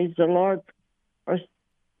and praise the Lord for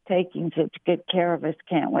taking such good care of us,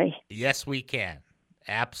 can't we? Yes, we can.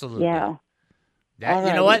 Absolutely. Yeah.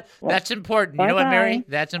 You know what? That's important. You know what, Mary?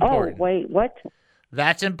 That's important. Oh, wait, what?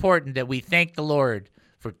 That's important that we thank the Lord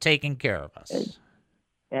for taking care of us.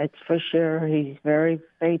 That's for sure. He's very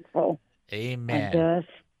faithful. Amen. And us.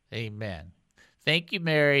 Amen. Thank you,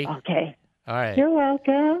 Mary. Okay. All right. You're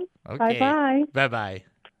welcome. Okay. Bye-bye. Bye-bye.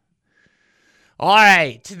 All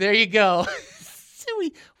right. There you go.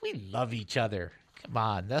 we love each other. Come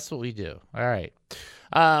on. That's what we do. All right.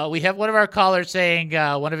 We have one of our callers saying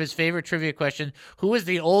one of his favorite trivia questions: who is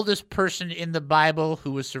the oldest person in the Bible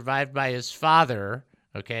who was survived by his father?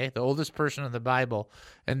 Okay, the oldest person in the Bible.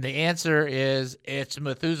 And the answer is it's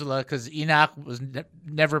Methuselah, because Enoch was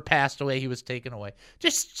never passed away. He was taken away.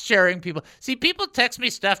 Just sharing people. See, people text me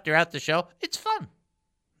stuff throughout the show. It's fun.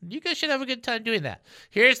 You guys should have a good time doing that.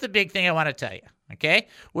 Here's the big thing I want to tell you, okay?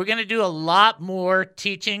 We're going to do a lot more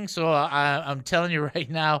teaching, so I'm telling you right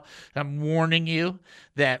now, I'm warning you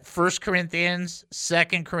that 1 Corinthians,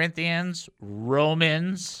 2 Corinthians,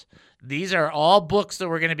 Romans, these are all books that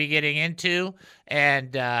we're going to be getting into,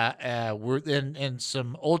 and we're in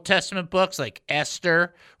some Old Testament books like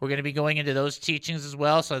Esther. We're going to be going into those teachings as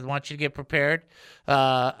well, so I want you to get prepared.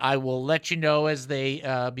 I will let you know as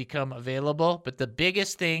they become available, but the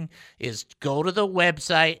biggest thing is go to the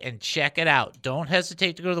website and check it out. Don't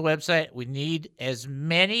hesitate to go to the website. We need as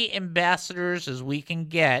many ambassadors as we can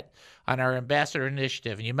get on our ambassador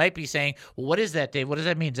initiative. And you might be saying, well, what is that, Dave? What does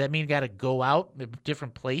that mean? Does that mean got to go out to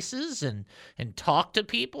different places and talk to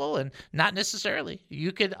people? And not necessarily.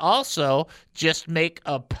 You could also just make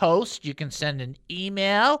a post. You can send an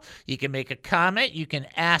email. You can make a comment. You can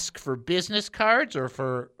ask for business cards or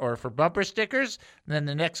for bumper stickers. And then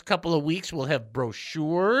the next couple of weeks we'll have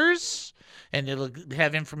brochures, and it'll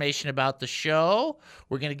have information about the show.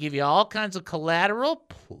 We're going to give you all kinds of collateral,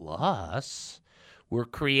 plus we're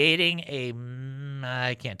creating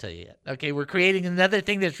I can't tell you yet. Okay, we're creating another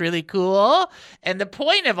thing that's really cool. And the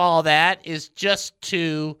point of all that is just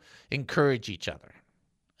to encourage each other.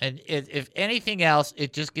 And if anything else,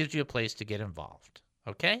 it just gives you a place to get involved.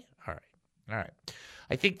 Okay? All right.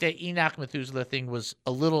 I think the Enoch Methuselah thing was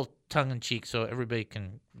a little tongue-in-cheek, so everybody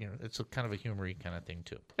can, it's a kind of a humory kind of thing,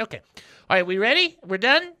 too. Okay. All right, we ready? We're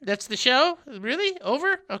done? That's the show? Really?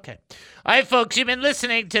 Over? Okay. All right, folks, you've been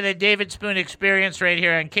listening to the David Spoon Experience right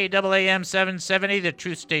here on KAAM 770, the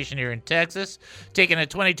truth station here in Texas. Taking a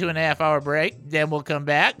 22-and-a-half-hour break. Then we'll come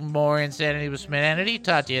back. More Insanity with Smananity.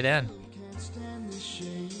 Talk to you then.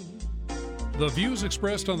 The views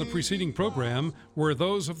expressed on the preceding program were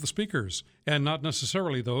those of the speakers and not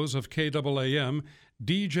necessarily those of KAAM,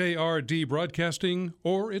 DJRD Broadcasting,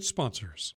 or its sponsors.